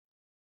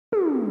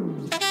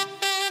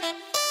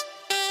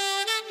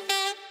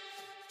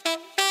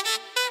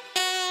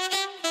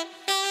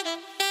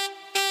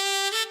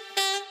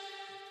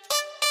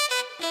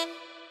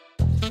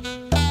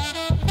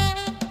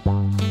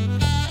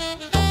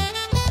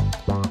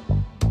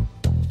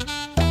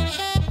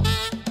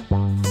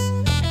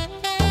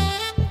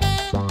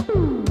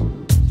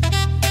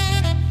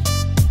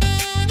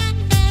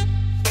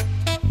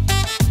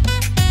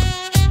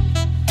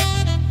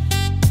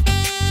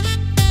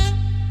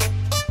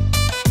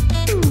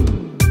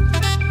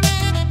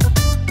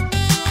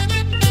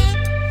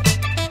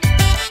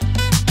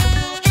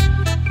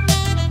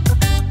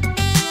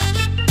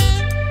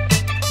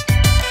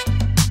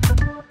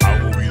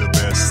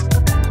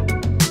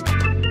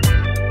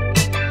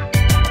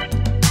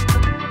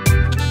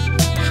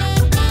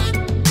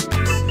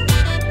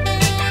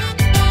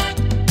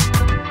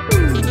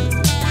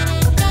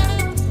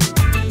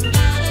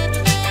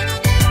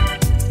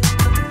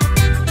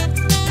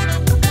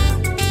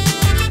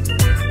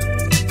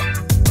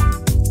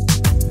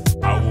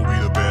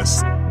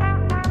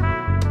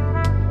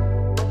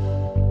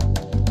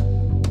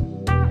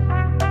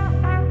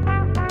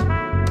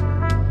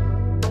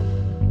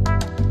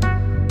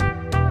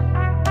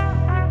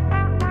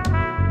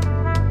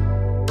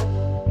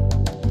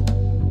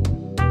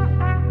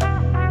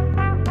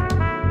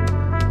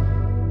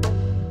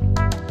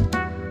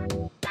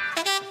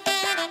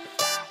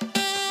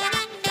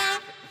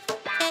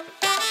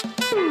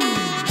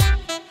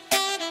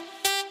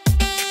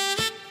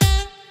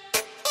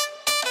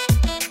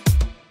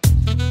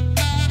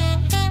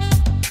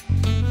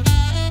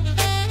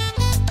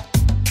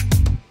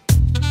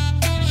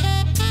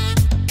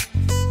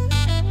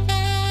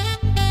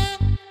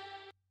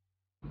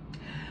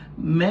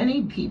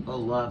people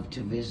love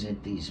to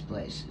visit these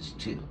places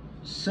too.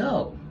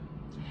 So,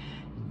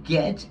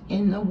 get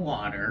in the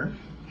water,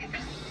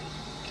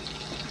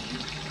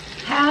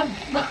 have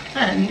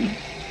fun,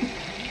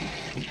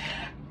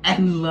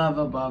 and love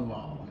above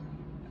all.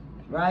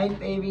 Right,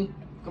 baby?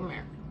 Come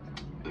here.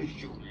 I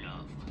show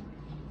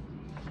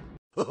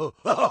love.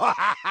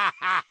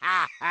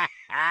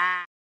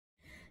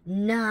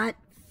 Not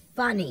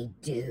funny,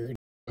 dude.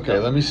 Okay,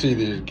 let me see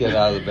these get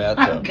out of the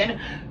bathtub. Okay,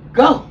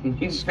 go.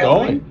 It's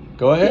going.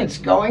 Go ahead. It's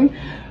going?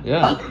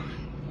 Yeah.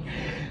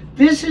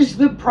 This is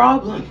the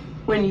problem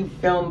when you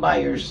film by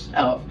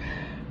yourself.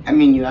 I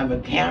mean, you have a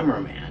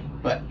cameraman,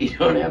 but you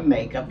don't have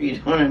makeup, you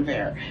don't have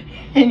hair,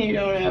 and you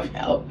don't have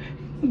help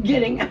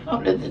getting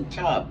out of the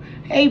tub.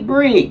 Hey,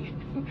 Bree.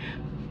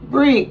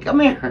 Bree, come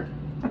here.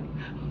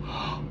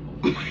 Oh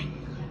my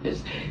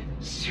goodness.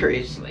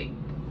 Seriously.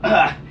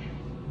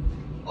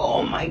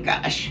 Oh my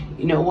gosh.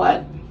 You know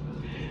what?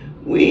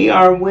 We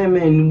are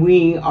women.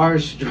 We are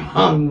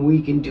strong.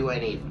 We can do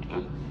anything.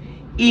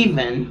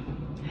 Even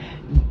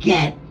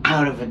get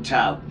out of a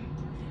tub.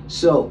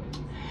 So,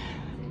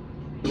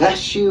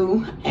 bless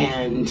you,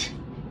 and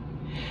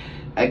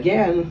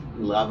again,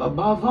 love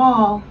above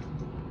all.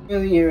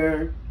 New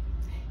Year.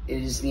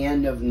 It is the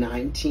end of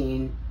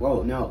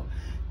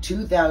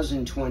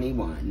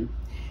 2021,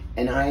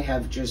 and I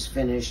have just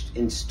finished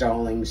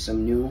installing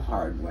some new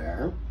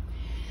hardware,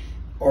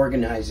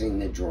 organizing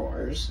the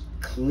drawers,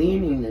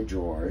 cleaning the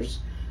drawers,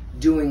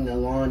 doing the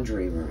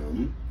laundry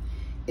room.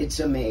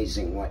 It's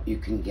amazing what you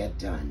can get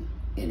done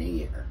in a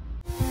year.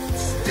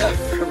 Stuff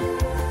from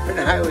when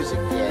I was a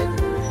kid,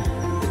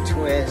 the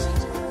twist,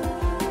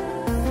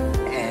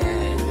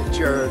 and the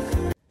jerk.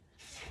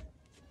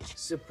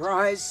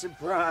 Surprise,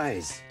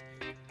 surprise.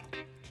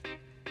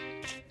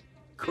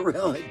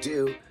 Gorilla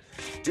do.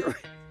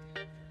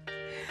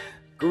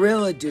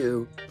 Gorilla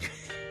do.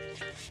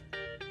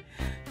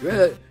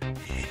 Gorilla.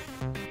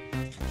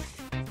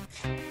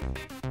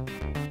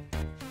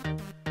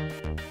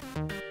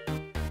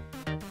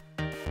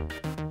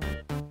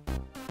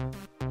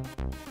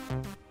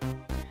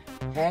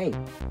 Hey,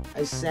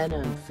 I said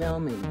I'm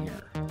filming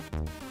here.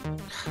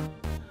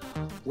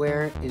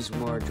 Where is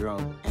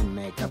wardrobe and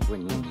makeup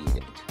when you need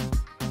it?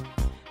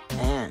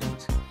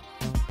 And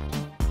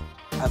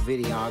a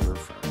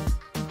videographer.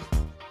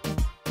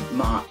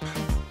 Mop.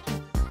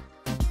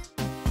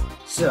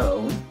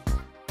 So,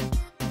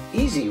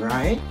 easy,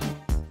 right?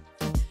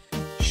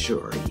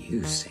 Sure,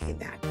 you say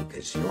that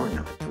because you're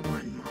not the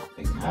one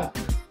mopping up.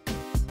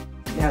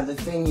 Now, the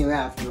thing you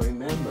have to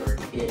remember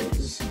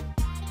is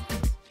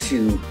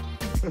to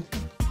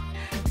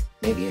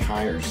maybe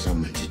hire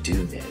someone to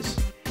do this,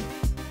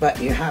 but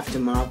you have to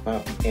mop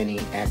up any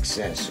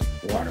excess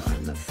water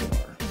on the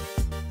floor.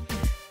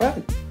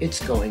 But it's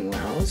going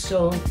well,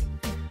 so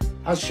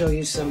I'll show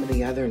you some of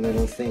the other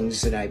little things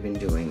that I've been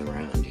doing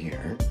around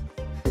here,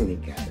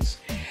 because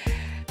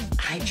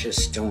I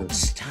just don't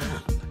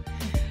stop.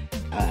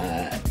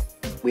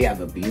 We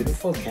have a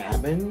beautiful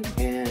cabin,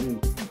 and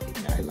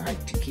I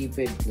like to keep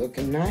it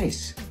looking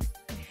nice.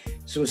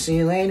 So we'll see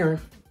you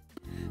later.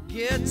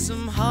 Get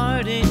some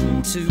heart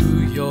into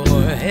your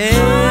head.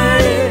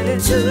 Heart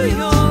into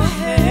your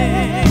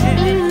head.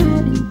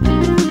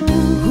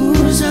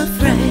 Who's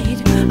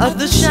afraid of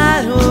the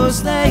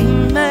shadows they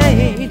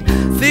made?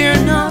 Fear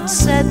not,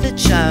 said the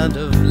child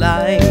of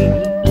light.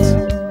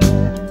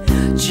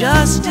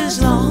 Just as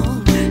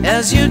long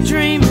as your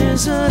dream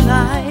is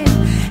alive,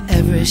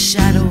 every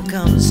shadow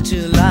comes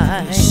to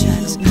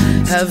light.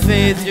 Have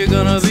faith, you're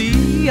gonna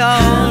be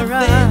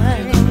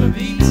alright.